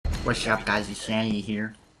What's up guys, it's xNSaNiTy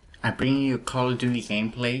here. I'm bringing you a Call of Duty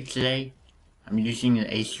gameplay today. I'm using the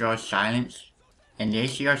ACR Silence. And the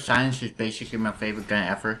ACR Silence is basically my favorite gun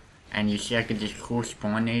ever. And you see I get this cool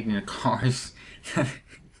spawn nade in the cars.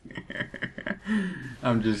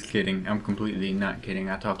 I'm just kidding. I'm completely not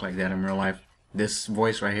kidding. I talk like that in real life. This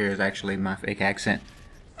voice right here is actually my fake accent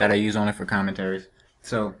that I use only for commentaries.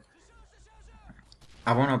 So,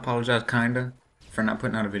 I want to apologize kinda for not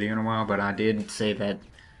putting out a video in a while, but I did say that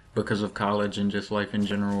because of college and just life in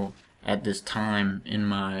general at this time in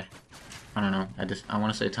my, I don't know, I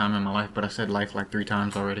want to say time in my life, but I said life like 3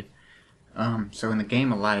 times already. So in the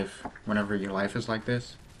game of life, whenever your life is like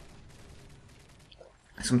this,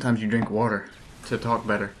 sometimes you drink water to talk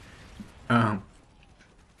better.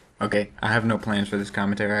 Okay, I have no plans for this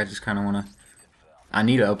commentary. I just kind of want to, I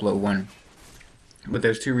need to upload one, but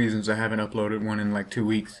there's 2 reasons I haven't uploaded one in like 2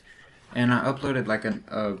 weeks. And I uploaded like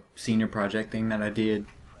a senior project thing that I did.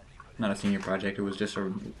 Not a senior project, it was just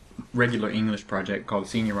a regular English project called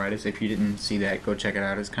Senioritis. If you didn't see that, go check it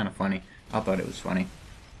out. It's kind of funny. I thought it was funny.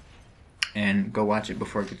 And go watch it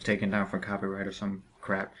before it gets taken down for copyright or some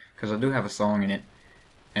crap. Because I do have a song in it.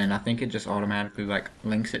 And I think it just automatically like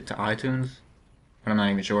links it to iTunes. But I'm not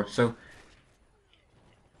even sure. So,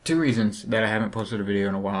 2 reasons that I haven't posted a video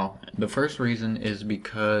in a while. The first reason is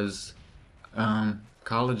because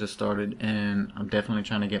college has started and I'm definitely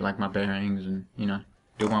trying to get like my bearings and, you know,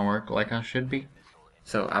 do my work like I should be.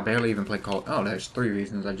 So I barely even play there's 3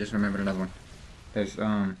 reasons. I just remembered another one. There's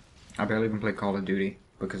I barely even play Call of Duty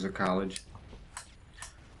because of college.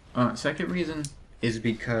 Second reason is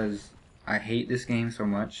because I hate this game so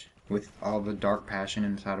much with all the dark passion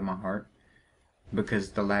inside of my heart,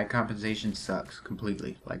 because the lag compensation sucks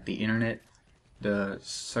completely. Like the internet, the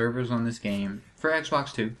servers on this game for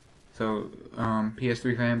Xbox too. So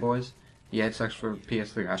PS3 fanboys, yeah, it sucks for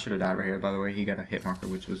PS3. I should have died right here, by the way. He got a hit marker,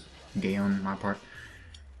 which was gay on my part.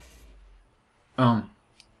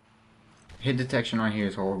 Hit detection right here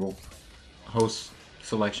is horrible. Host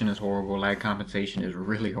selection is horrible. Lag compensation is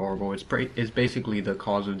really horrible. It's basically the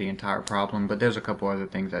cause of the entire problem, but there's a couple other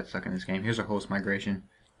things that suck in this game. Here's a host migration.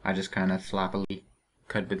 I just kind of sloppily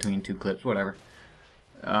cut between 2 clips, whatever.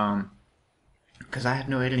 Because I have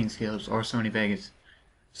no editing skills or Sony Vegas.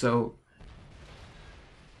 So,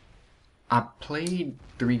 I played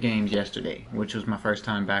 3 games yesterday, which was my first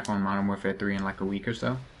time back on Modern Warfare 3 in like a week or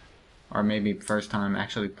so. Or maybe first time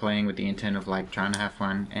actually playing with the intent of like trying to have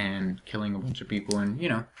fun and killing a bunch of people, and you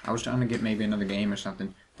know, I was trying to get maybe another game or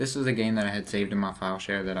something. This is a game that I had saved in my file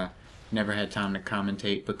share that I never had time to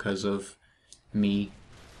commentate because of me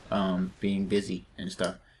being busy and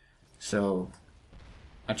stuff. So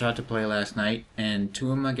I tried to play last night, and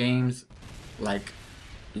 2 of my games, like,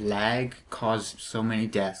 lag caused so many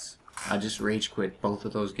deaths. I just rage quit both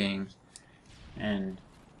of those games. And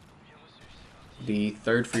the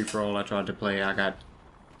 3rd free-for-all I tried to play, I got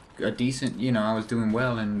a decent, you know, I was doing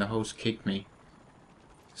well and the host kicked me.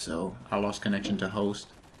 So I lost connection to host.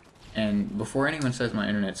 And before anyone says my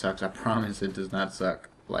internet sucks, I promise it does not suck.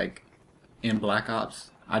 Like, in Black Ops,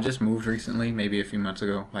 I just moved recently, maybe a few months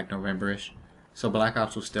ago, like November-ish. So Black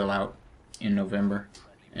Ops was still out in November.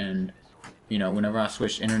 And, you know, whenever I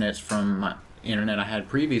switched internets from my internet I had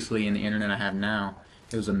previously and the internet I have now,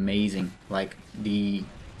 it was amazing. Like, the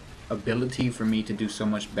ability for me to do so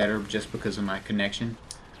much better just because of my connection,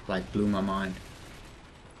 like, blew my mind.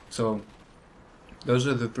 So those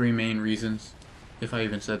are the 3 main reasons, if I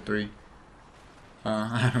even said 3.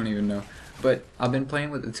 I don't even know. But I've been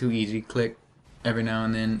playing with the 2 easy click every now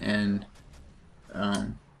and then, and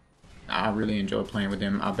I really enjoy playing with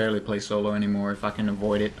them. I barely play solo anymore. If I can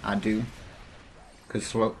avoid it, I do.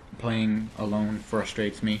 Because playing alone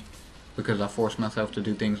frustrates me, because I force myself to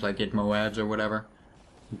do things like get Moabs or whatever.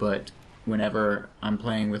 But whenever I'm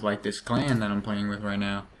playing with like this clan that I'm playing with right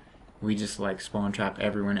now, we just like spawn trap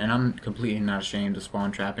everyone, and I'm completely not ashamed of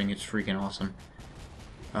spawn trapping. It's freaking awesome.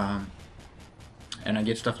 And I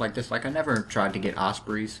get stuff like this. Like, I never tried to get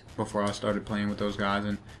Ospreys before I started playing with those guys,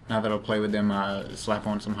 and now that I'll play with them, I slap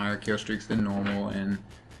on some higher kill streaks than normal. And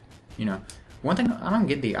you know, one thing I don't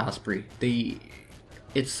get, the Osprey,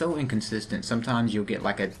 it's so inconsistent. Sometimes you'll get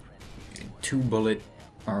like a 2-bullet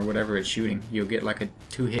or whatever it's shooting. You'll get like a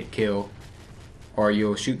 2-hit kill, or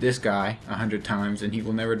you'll shoot this guy 100 times and he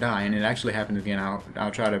will never die. And it actually happens again.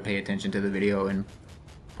 I'll try to pay attention to the video and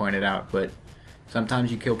point it out, but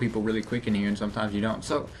sometimes you kill people really quick in here and sometimes you don't.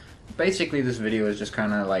 So basically this video is just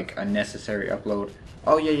kind of like a necessary upload.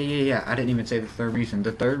 Oh yeah, I didn't even say the 3rd reason.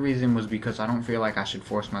 The 3rd reason was because I don't feel like I should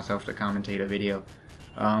force myself to commentate a video.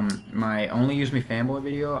 My Only Use Me Fanboy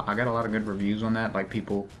video, I got a lot of good reviews on that. Like,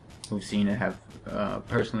 people who've seen it have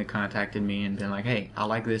personally contacted me and been like, hey, I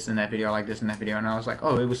like this in that video, I like this in that video, and I was like,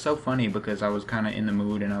 oh, it was so funny because I was kind of in the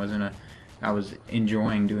mood and I was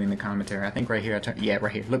enjoying doing the commentary. I think right here, yeah,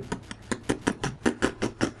 right here, look,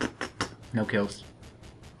 no kills,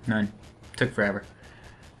 none, took forever,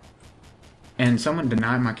 and someone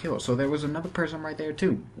denied my kill, so there was another person right there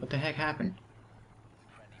too. What the heck happened?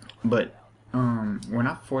 But when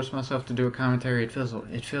I force myself to do a commentary, it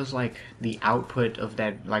feels like the output of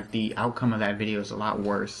that, like the outcome of that video is a lot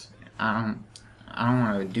worse. I don't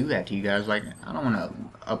want to do that to you guys. Like, I don't want to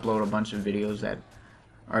upload a bunch of videos that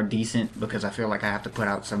are decent because I feel like I have to put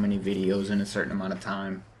out so many videos in a certain amount of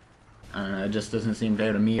time. I don't know, it just doesn't seem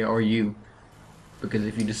fair to me or you, because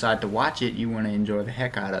if you decide to watch it, you want to enjoy the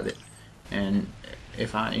heck out of it. And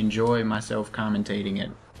if I enjoy myself commentating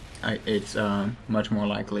it, it's much more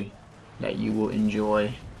likely that you will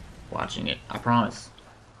enjoy watching it. I promise.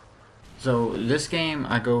 So this game,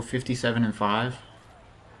 I go 57-5,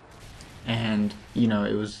 and you know,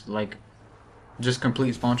 it was like just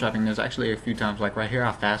complete spawn trapping. There's actually a few times, like right here,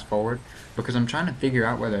 I fast forward because I'm trying to figure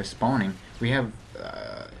out where they're spawning. We have,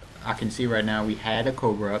 I can see right now, we had a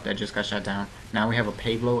Cobra up that just got shot down. Now we have a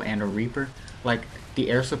Pablo and a Reaper. Like,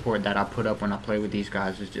 the air support that I put up when I play with these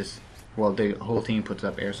guys is just, well, the whole team puts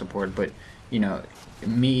up air support, but you know,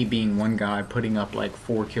 me being one guy putting up like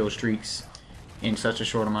 4 kill streaks in such a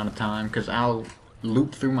short amount of time, because I'll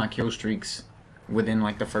loop through my kill streaks within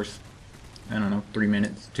like the first, I don't know, 3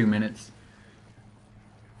 minutes, 2 minutes.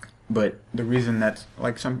 But the reason that's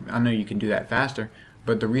like, I know you can do that faster,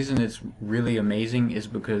 but the reason it's really amazing is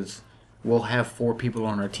because we'll have 4 people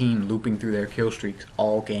on our team looping through their kill streaks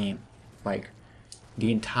all game. Like,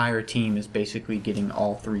 the entire team is basically getting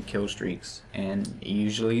all 3 kill streaks, and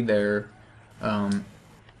usually they're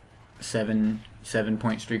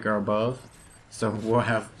 7-point streak or above. So we'll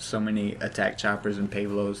have so many attack choppers and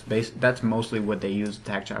payloads. That's mostly what they use,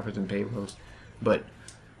 attack choppers and payloads. But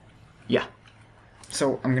yeah,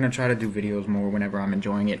 so I'm gonna try to do videos more whenever I'm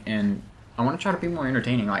enjoying it, and I want to try to be more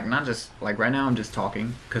entertaining. Like, not just like right now I'm just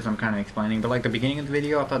talking because I'm kind of explaining, but like the beginning of the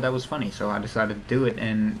video I thought that was funny, so I decided to do it.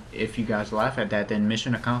 And if you guys laugh at that, then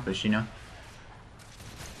mission accomplished, you know.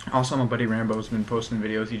 Also, my buddy Rambo's been posting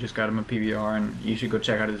videos. He just got him a PBR, and you should go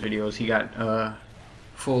check out his videos. He got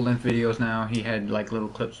full-length videos now. He had like little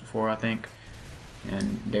clips before, I think,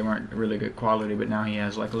 and they weren't really good quality, but now he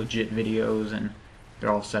has like legit videos, and they're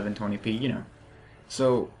all 720p, you know.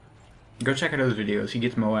 So go check out those videos. He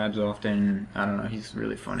gets Moabs often. I don't know, he's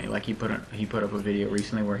really funny. Like, he put up a video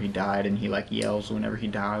recently where he died, and he like yells whenever he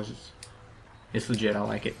dies. It's legit. I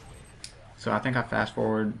like it. So I think I fast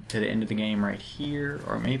forward to the end of the game right here,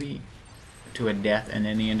 or maybe to a death and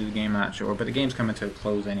then the end of the game, I'm not sure. But the game's coming to a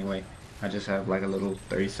close anyway. I just have like a little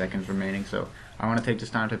 30 seconds remaining. So I want to take this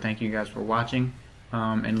time to thank you guys for watching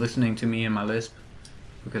and listening to me and my lisp,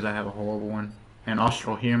 because I have a horrible one. And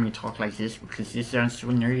also hear me talk like this because this sounds so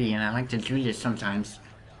nerdy, and I like to do this sometimes.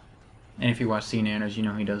 And if you watch xNSaNiTy, you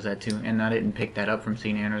know he does that too. And I didn't pick that up from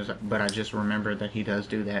xNSaNiTy, but I just remembered that he does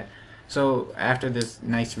do that. So after this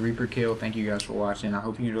nice Reaper kill, thank you guys for watching. I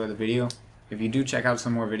hope you enjoyed the video. If you do check out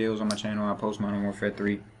some more videos on my channel, I post Modern Warfare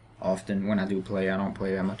 3 often when I do play. I don't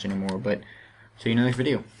play that much anymore, but see you in the next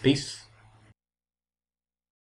video. Peace.